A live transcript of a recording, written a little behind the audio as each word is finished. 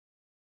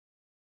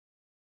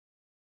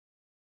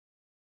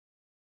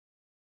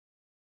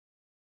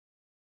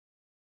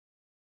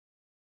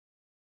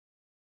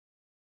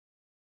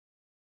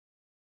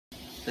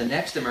The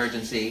next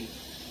emergency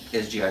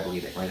is GI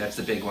bleeding, right? That's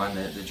the big one,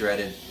 the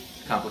dreaded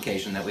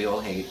complication that we all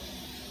hate.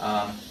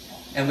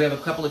 And we have a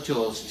couple of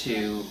tools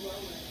to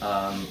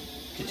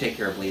take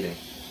care of bleeding.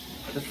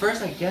 The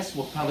first, I guess,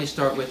 we'll probably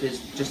start with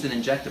is just an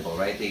injectable,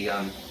 right? The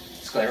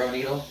sclero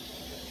needle.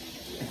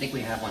 I think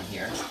we have one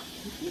here.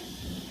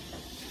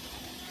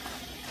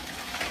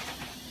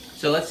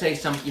 So let's say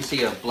you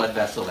see a blood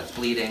vessel that's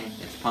bleeding,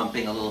 it's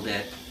pumping a little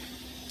bit.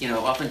 You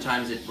know,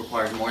 oftentimes it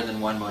requires more than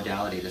one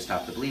modality to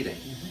stop the bleeding.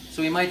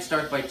 So we might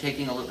start by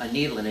taking a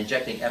needle and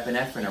injecting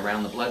epinephrine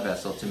around the blood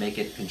vessel to make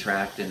it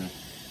contract and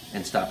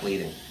stop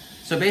bleeding.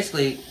 So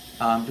basically,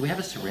 do we have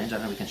a syringe? I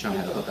don't know if we can show them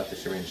how to hook up the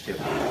syringe too.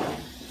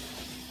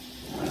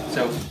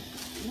 So,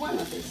 one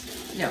of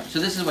these. Yeah, so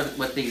this is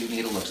what the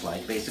needle looks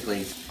like.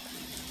 Basically,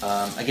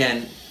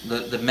 again,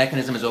 the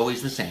mechanism is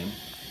always the same.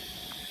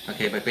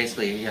 Okay, but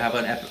basically you have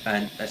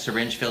a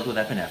syringe filled with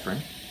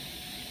epinephrine.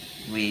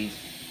 We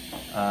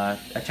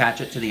attach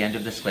it to the end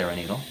of the sclero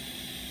needle.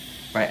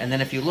 Right, and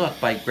then if you look,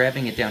 by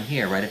grabbing it down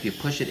here, right, if you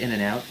push it in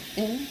and out,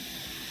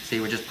 see,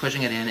 we're just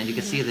pushing it in, and you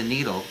can see the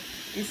needle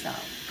it's out.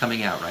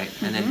 Coming out, right?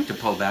 And then to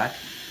pull back,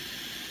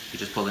 you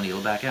just pull the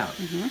needle back out.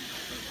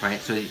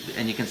 Right, so,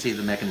 and you can see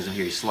the mechanism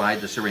here. You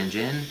slide the syringe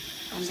in,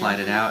 slide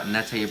it out, and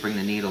that's how you bring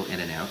the needle in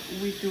and out.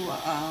 We do,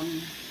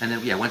 and then,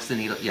 yeah, once the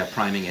needle,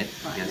 priming it.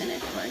 Priming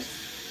it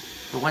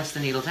first. But once the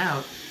needle's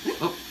out,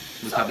 oh,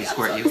 we probably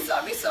squirt you.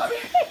 Sorry.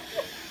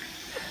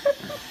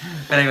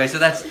 But anyway, so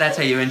that's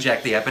how you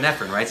inject the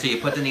epinephrine, right? So you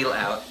put the needle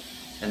out,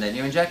 and then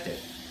you inject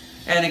it.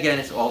 And again,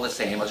 it's all the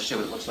same. I'll just show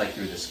you what it looks like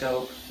through the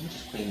scope. Let me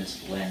just clean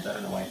this lens. I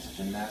don't know why it's such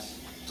a mess.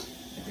 I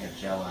think we have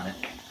gel on it.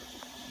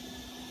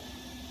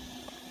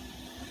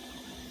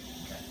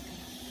 Okay.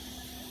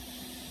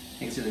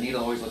 You can see the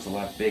needle always looks a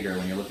lot bigger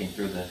when you're looking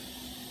through the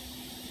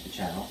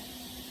channel.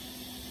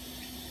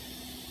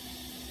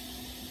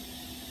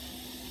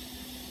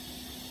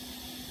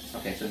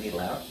 Okay, so needle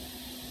out.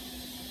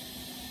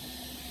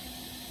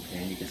 Okay,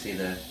 and you can see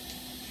the,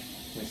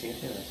 can we see it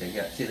too? Let's see,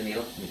 yeah, see the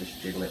needle? Let me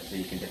just jiggle it so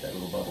you can get that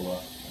little bubble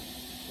off.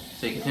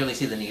 So you can clearly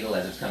see the needle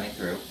as it's coming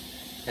through.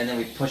 And then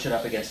we push it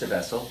up against the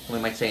vessel. We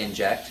might say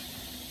inject.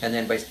 And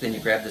then then you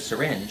grab the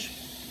syringe,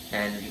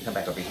 and you come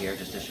back over here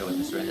just to show it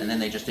the syringe. And then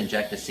they just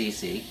inject a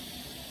cc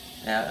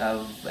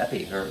of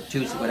epi, or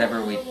 2,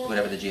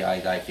 whatever the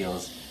GI guy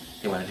feels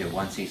they want to do.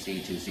 1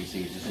 cc, 2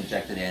 cc, just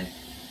inject it in.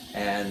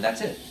 And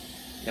that's it.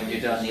 Then when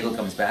you're done, the needle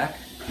comes back.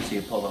 So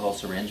you pull the whole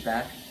syringe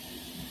back.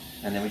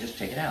 And then we just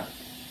take it out.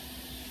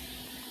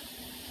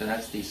 So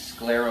that's the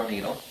sclero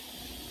needle.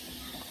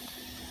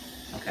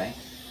 Okay.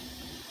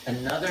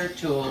 Another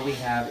tool we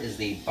have is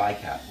the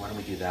bicap. Why don't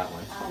we do that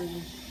one?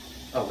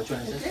 Oh, which one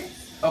is this? Clip.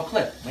 Oh,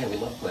 clip. Man, we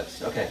love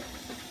clips. Okay.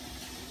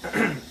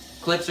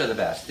 Clips are the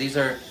best. These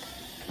are,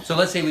 so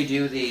let's say we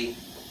do the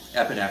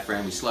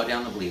epinephrine, we slow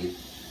down the bleed,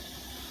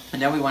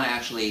 and now we want to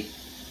actually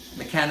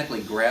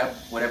mechanically grab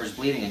whatever's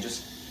bleeding and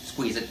just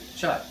squeeze it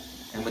shut.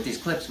 And with these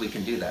clips, we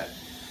can do that.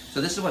 So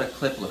this is what a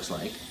clip looks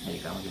like. There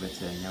you go, I'll give it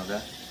to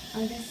Nilda.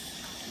 And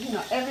this, you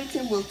know,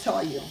 everything will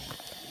tell you.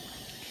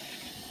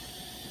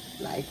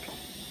 Like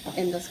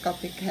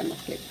endoscopic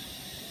hemoclip.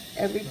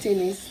 Everything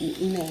is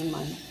named,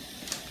 and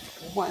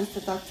once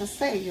the doctor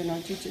say, you know,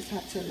 you just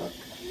have to look.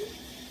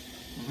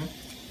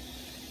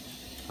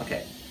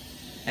 Okay.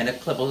 And a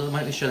clip, well, why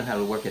don't we show them how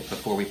to work it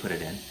before we put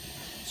it in.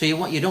 So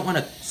you don't want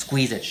to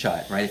squeeze it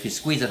shut, right? If you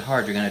squeeze it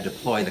hard, you're going to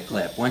deploy the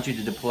clip. Once you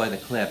deploy the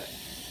clip,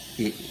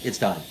 it's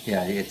done.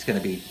 Yeah, it's going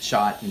to be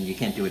shot and you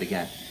can't do it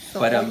again.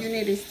 So all you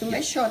need is to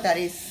make sure that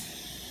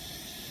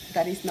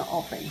it's not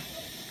open.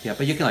 Yeah,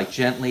 but you can like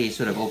gently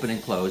sort of open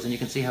and close, and you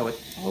can see how it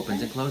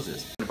opens and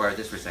closes. I'm going to borrow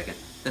this for a second.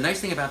 The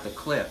nice thing about the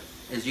clip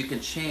is you can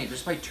change,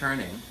 just by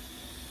turning,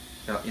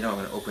 you know, I'm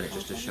going to open it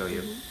just to show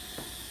you.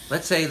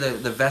 Let's say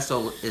the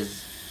vessel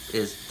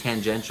is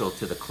tangential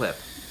to the clip.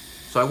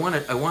 So I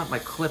want my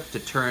clip to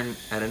turn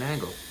at an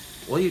angle.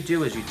 All you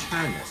do is you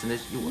turn this, and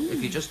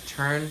if you just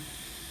turn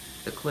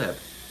the clip,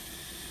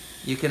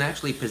 you can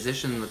actually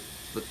position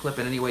the clip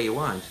in any way you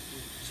want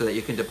so that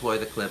you can deploy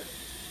the clip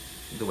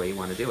the way you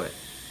want to do it.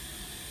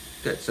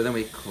 Good, so then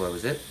we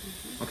close it.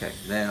 Okay,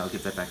 then I'll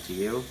give that back to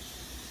you.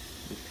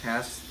 We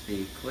pass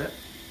the clip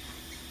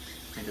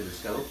into the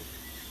scope.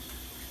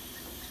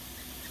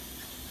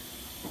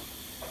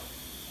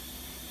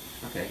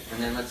 Okay,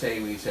 and then let's say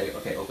we say,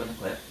 okay, open the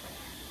clip.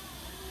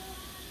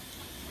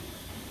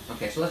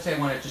 Okay, so let's say I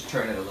want to just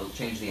turn it a little,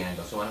 change the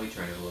angle. So why don't we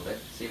turn it a little bit,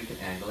 see if we can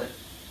angle it.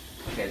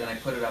 Okay, then I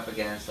put it up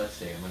against, let's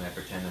see, I'm going to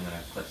pretend I'm going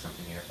to clip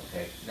something here.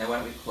 Okay, now why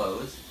don't we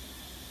close.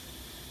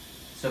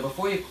 So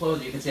before you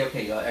close, you can say,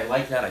 okay, I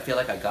like that, I feel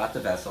like I got the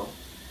vessel.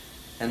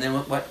 And then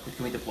what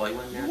can we deploy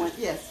one now?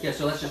 Yes. Yeah,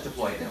 so let's just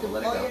deploy it now, we'll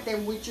let it go.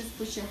 Then we just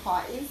push it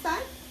hard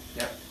inside.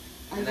 Yep.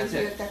 And that's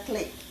then it. the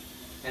clip.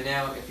 And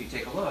now if you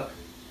take a look,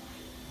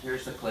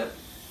 here's the clip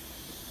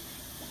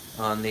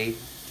on the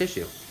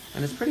tissue.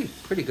 And it's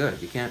pretty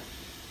good. You can't,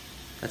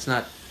 that's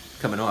not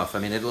coming off. I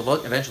mean, it'll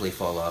eventually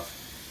fall off.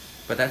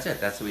 But that's it.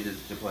 That's how we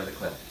deploy the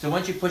clip. So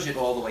once you push it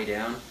all the way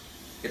down,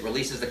 it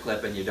releases the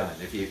clip and you're done.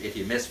 If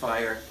you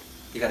misfire,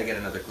 you got to get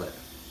another clip.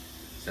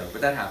 So,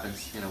 but that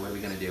happens. You know, what are we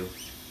going to do?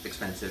 It's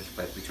expensive,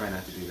 but we try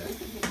not to do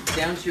that.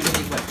 Down to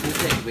what two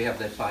things. We have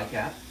the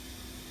bi-cap.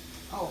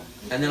 Oh.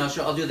 And then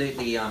I'll do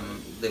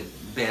the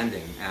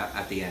banding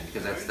at the end,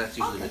 because that's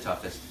usually the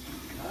toughest.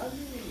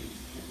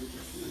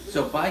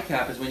 So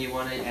bi-cap is when you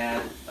want to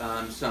add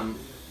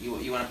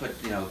you want to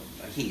put, you know,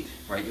 a heat,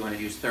 right? You want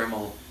to use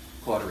thermal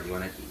cautery. You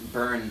want to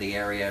burn the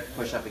area,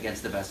 push up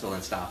against the vessel,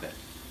 and stop it.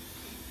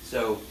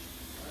 So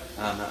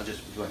I'll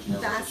just let you know.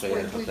 That's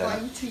when we're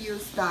going to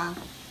use the.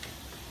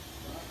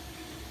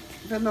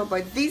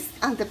 Remember, this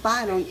on the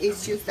bottom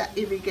is just the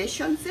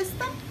irrigation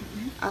system,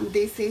 and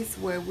this is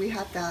where we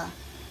have the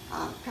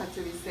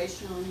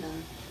cauterization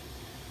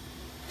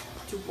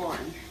to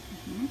burn.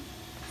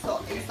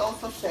 So it's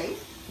also safe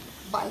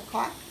by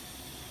crack.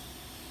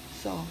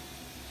 So.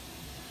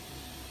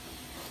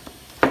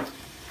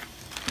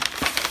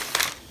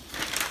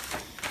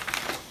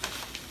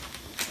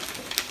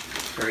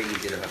 Very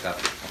easy to hook up,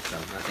 so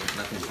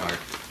nothing's hard.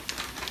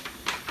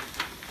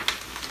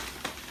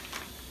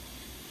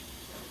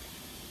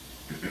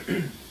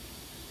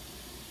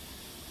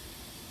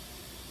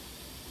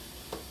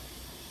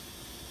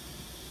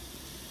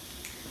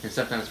 And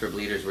sometimes for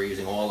bleeders, we're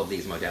using all of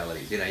these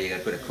modalities. You know, you got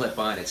to put a clip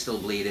on, it's still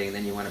bleeding,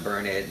 then you want to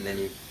burn it, and then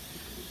you.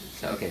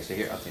 So okay, so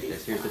here I'll take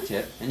this. Here's the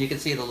tip, and you can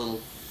see the little,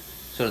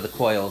 sort of the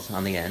coils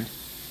on the end.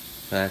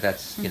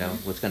 That's you know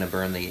what's going to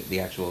burn the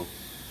actual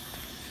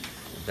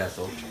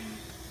vessel.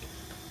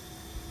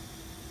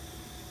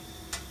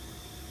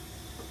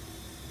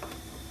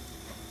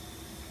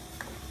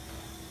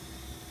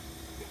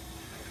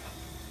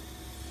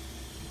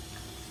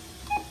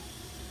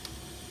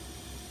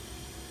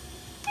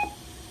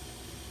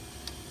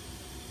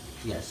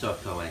 Yeah,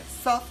 soft coat.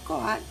 Soft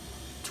coat,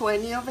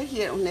 20 over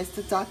here, unless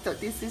the doctor,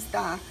 this is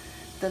the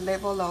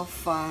level of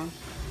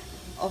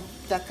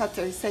the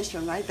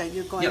cauterization, right, that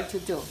you're going to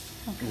do.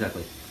 Okay.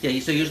 Exactly. Yeah,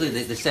 so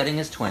usually the setting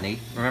is 20.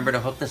 Remember to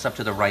hook this up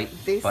to the right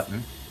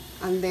button.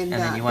 And then,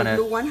 the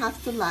blue one has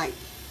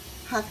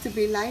to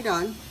be light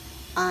on,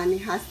 and it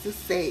has to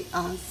say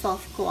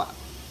soft coat.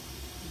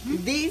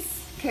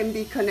 This can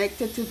be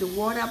connected to the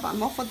water, but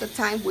most of the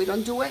time we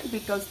don't do it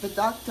because the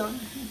doctor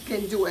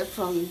can do it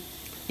from.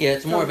 Yeah,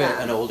 it's more of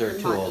an older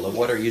tool. The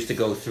water used to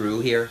go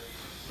through here,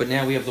 but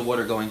now we have the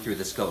water going through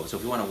the scope. So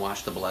if you want to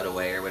wash the blood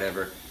away or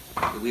whatever,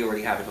 we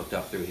already have it hooked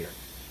up through here.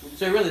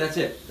 So really, that's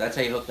it. That's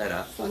how you hook that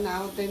up. So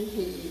now then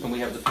And we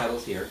have the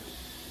pedals here.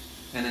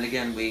 And then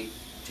again, we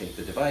take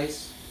the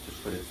device,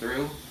 just put it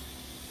through,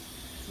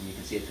 and you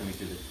can see it coming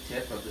through the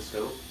tip of the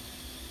scope.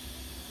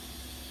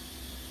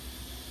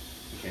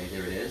 Okay,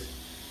 there it is.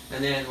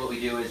 And then what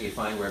we do is you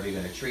find wherever you're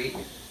going to treat,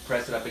 you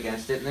press it up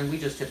against it, and then we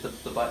just hit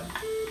the button.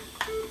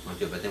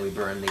 But then we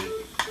burn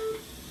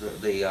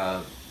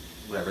the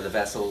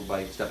vessel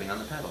by stepping on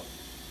the pedal.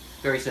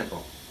 Very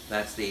simple.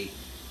 That's the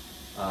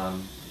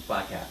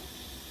bi-cap.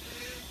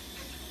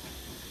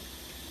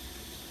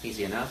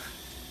 Easy enough.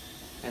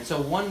 And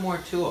so one more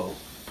tool,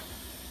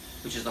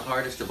 which is the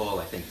hardest of all,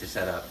 I think, to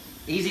set up.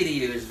 Easy to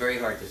use, very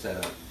hard to set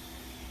up.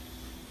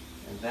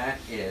 And that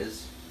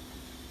is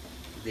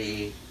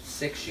the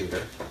 6-shooter.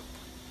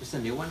 Is this a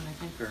new one, I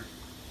think, or?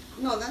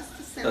 No, that's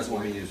the same That's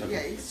one we use, okay. Yeah,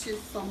 it's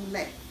just some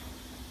lead.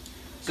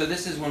 So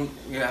this is when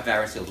you have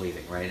varicose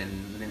bleeding, right?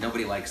 And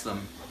nobody likes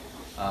them.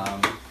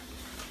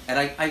 And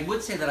I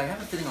would say that I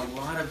have a feeling a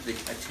lot of the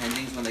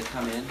attendings when they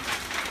come in,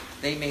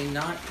 they may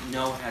not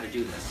know how to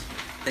do this.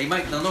 They'll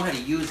know how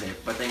to use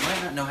it, but they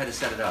might not know how to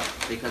set it up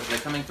because they're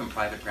coming from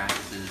private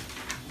practices.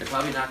 They're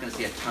probably not going to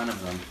see a ton of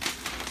them.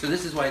 So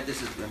this is why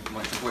this is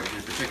what's important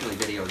to particularly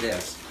video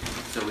this,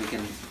 so we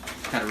can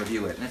kind of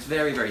review it. And it's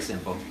very, very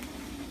simple.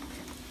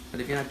 But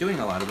if you're not doing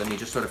a lot of them, you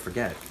just sort of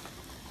forget.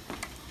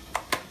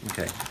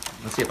 Okay,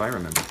 let's see if I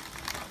remember.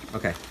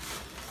 Okay.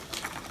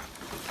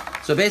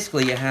 So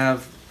basically you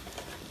have,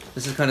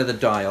 this is kind of the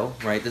dial,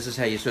 right? This is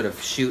how you sort of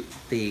shoot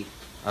the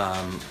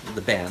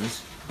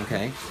bands,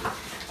 okay?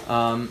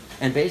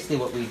 And basically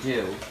what we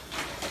do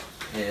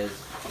is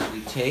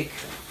we take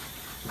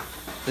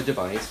the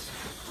device.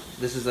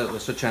 This is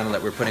the channel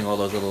that we're putting all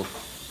those little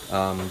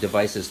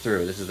devices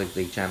through. This is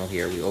the channel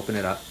here. We open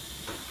it up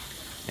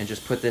and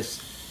just put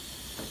this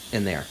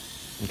in there,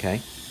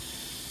 okay?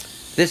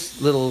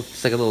 This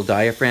it's like a little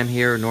diaphragm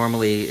here,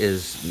 normally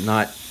is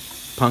not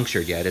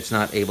punctured yet. It's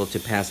not able to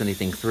pass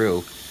anything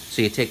through.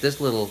 So you take this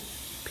little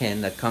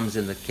pin that comes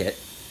in the kit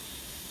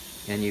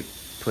and you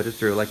put it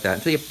through like that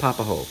until you pop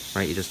a hole,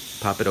 right? You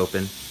just pop it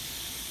open,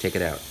 take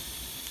it out.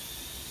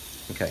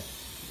 Okay.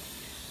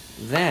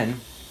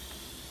 Then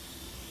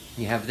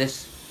you have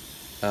this,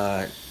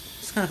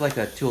 it's kind of like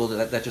a tool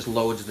that just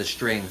loads the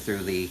string through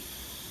the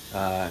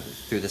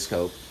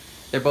scope.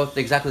 They're both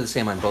exactly the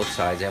same on both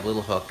sides. They have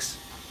little hooks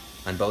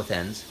on both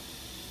ends,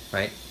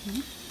 right?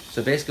 Mm-hmm.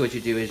 So basically what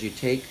you do is you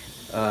take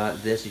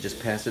this, you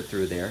just pass it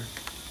through there,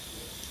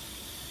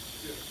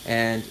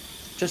 and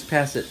just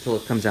pass it till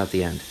it comes out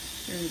the end.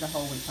 Through the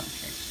hole we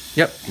punctured.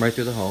 Yep, right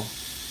through the hole.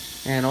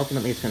 And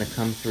ultimately it's going to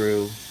come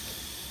through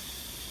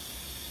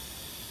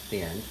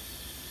the end.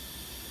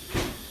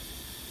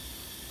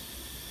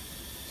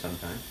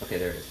 Sometime. Okay,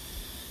 there it is.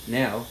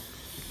 Now,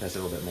 press it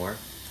a little bit more.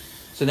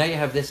 So now you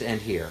have this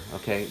end here,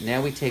 okay?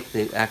 Now we take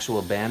the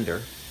actual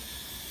bander.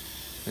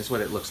 This is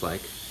what it looks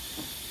like.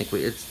 I think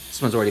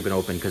this one's already been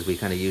opened because we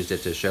kind of used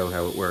it to show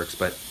how it works,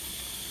 but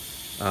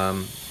let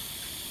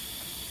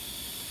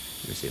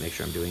me see, make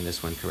sure I'm doing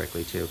this one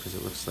correctly too, because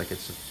it looks like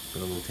it's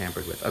been a little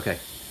tampered with. Okay.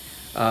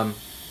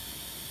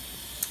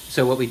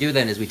 So what we do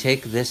then is we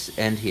take this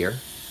end here.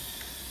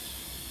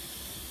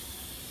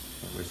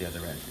 Where's the other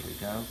end? Here we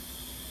go.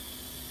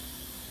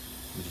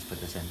 Let me just put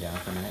this end down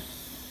for a minute.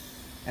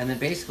 And then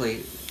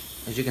basically,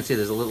 as you can see,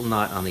 there's a little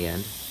knot on the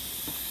end.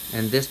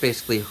 And this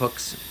basically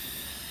hooks.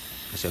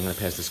 Actually, I'm going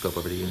to pass the scope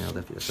over to you now,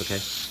 if that's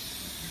okay.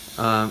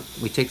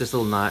 We take this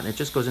little knot, and it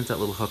just goes into that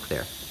little hook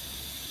there.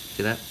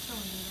 See that?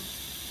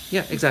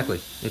 Yeah,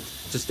 exactly. It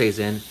just stays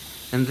in.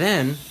 And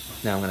then,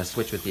 now I'm going to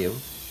switch with you.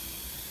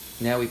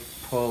 Now we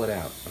pull it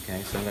out,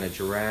 okay? So I'm going to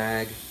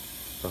drag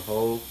the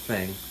whole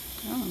thing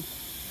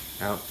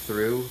out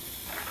through.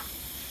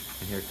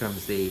 And here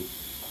comes the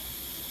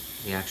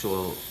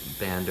actual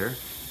bander.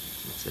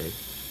 Let's see.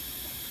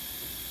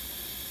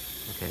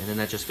 Okay, and then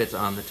that just fits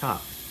on the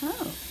top.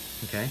 Oh.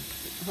 Okay?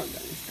 Hold on,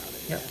 it's got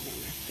it. Yep.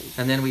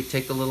 And then we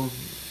take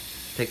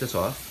this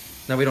off.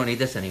 No, we don't need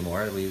this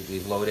anymore.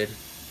 We've loaded.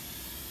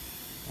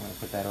 I'm going to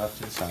put that off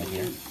to the side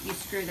here. You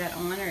screw that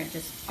on, or it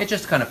just... It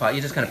just kind of,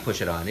 you just kind of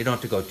push it on. You don't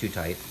have to go too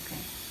tight. Okay.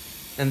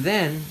 And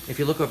then, if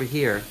you look over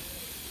here,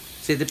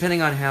 see,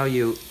 depending on how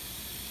you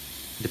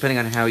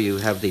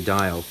have the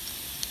dial,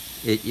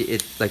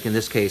 it like in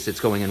this case,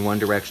 it's going in one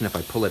direction. If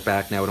I pull it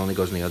back, now it only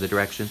goes in the other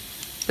direction.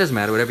 It doesn't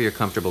matter, whatever you're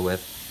comfortable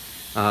with.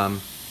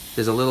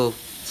 There's a little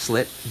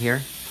slit here.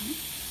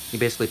 You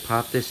basically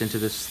pop this into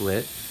this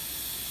slit.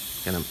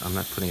 And I'm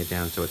not putting it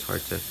down, so it's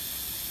hard to...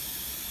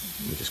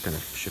 Let me just kind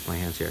of shift my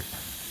hands here.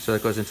 So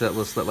it goes into that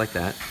little slit like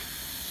that.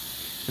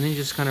 And then you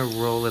just kind of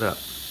roll it up.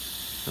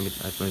 Let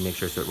me make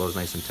sure so it rolls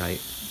nice and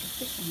tight. Like a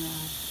fishing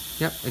rod.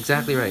 Yep,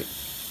 exactly right.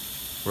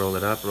 Roll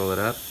it up, roll it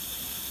up.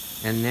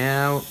 And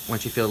now,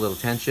 once you feel a little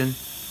tension,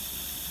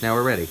 now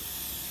we're ready.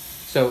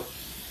 So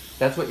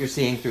that's what you're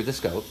seeing through the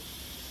scope.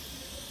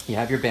 You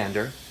have your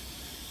bander.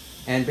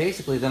 And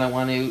basically then I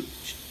want to,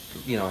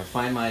 I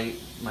find my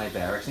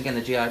barracks. Again,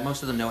 the GI,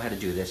 most of them know how to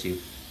do this. You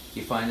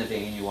find the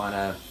vein you want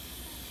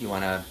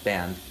to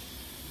band.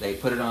 They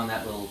put it on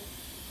that little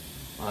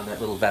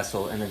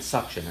vessel and then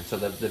suction. And so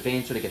the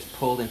vein sort of gets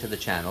pulled into the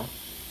channel.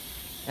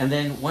 And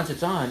then once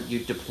it's on, you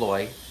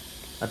deploy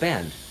a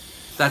band.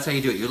 That's how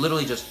you do it. You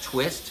literally just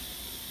twist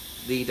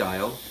the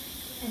dial,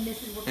 And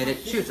this is what and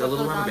it shoots a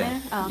little rubber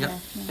band. Oh, yep. okay.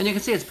 Yeah. And you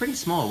can see it's pretty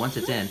small once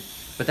it's in,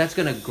 but that's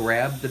going to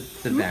grab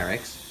the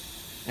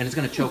barracks, and it's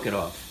going to choke it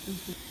off.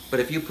 But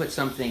if you put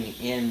something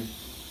in,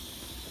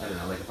 I don't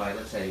know, like if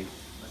let's say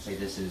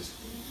this is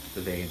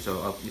the vein.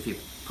 So if you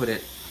put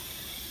it,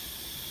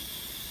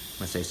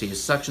 let's say, so you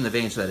suction the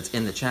vein so that it's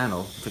in the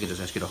channel. If I could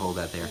just ask you to hold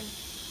that there.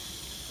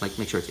 Like,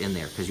 make sure it's in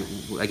there, because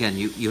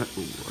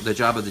the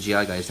job of the GI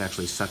guy is to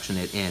actually suction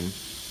it in.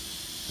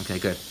 Okay,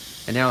 good.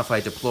 And now if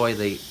I deploy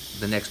the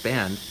next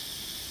band,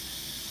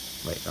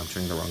 wait, I'm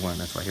turning the wrong one.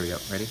 That's why. Here we go.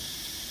 Ready?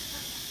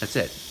 That's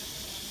it.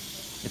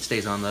 It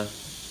stays on the.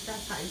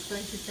 That's how it's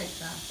going to take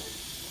that.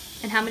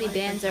 And how many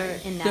bands are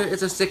in that?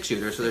 It's a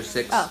 6-shooter, so there's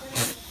 6. Oh.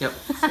 Yep.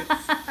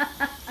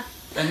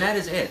 And that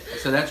is it.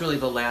 So that's really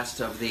the last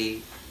of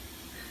the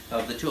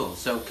tools.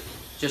 So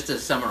just to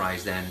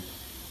summarize then,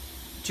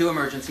 2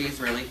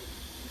 emergencies really,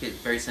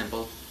 very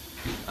simple.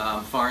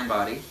 Foreign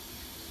body,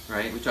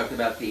 right? We talked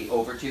about the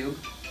overtube.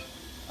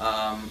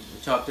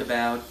 We talked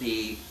about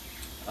the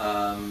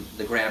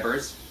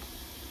grabbers,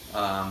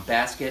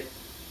 basket,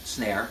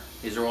 snare.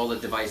 These are all the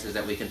devices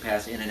that we can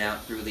pass in and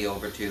out through the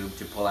overtube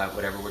to pull out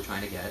whatever we're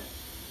trying to get.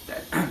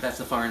 That's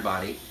the foreign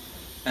body.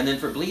 And then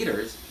for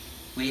bleeders,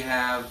 we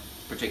have,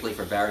 particularly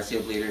for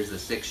variceal bleeders, the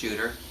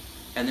 6-shooter.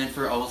 And then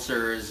for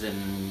ulcers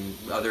and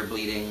other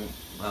bleeding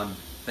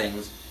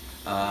things,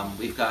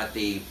 we've got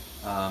the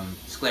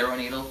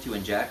scleroneedle to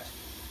inject,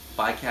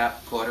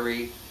 bicap,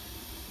 cautery,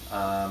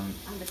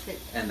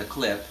 and the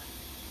clip.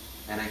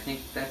 And I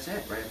think that's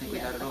it, right? I think we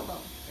got it all.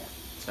 Yeah.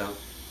 So,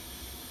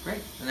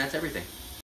 great. And that's everything.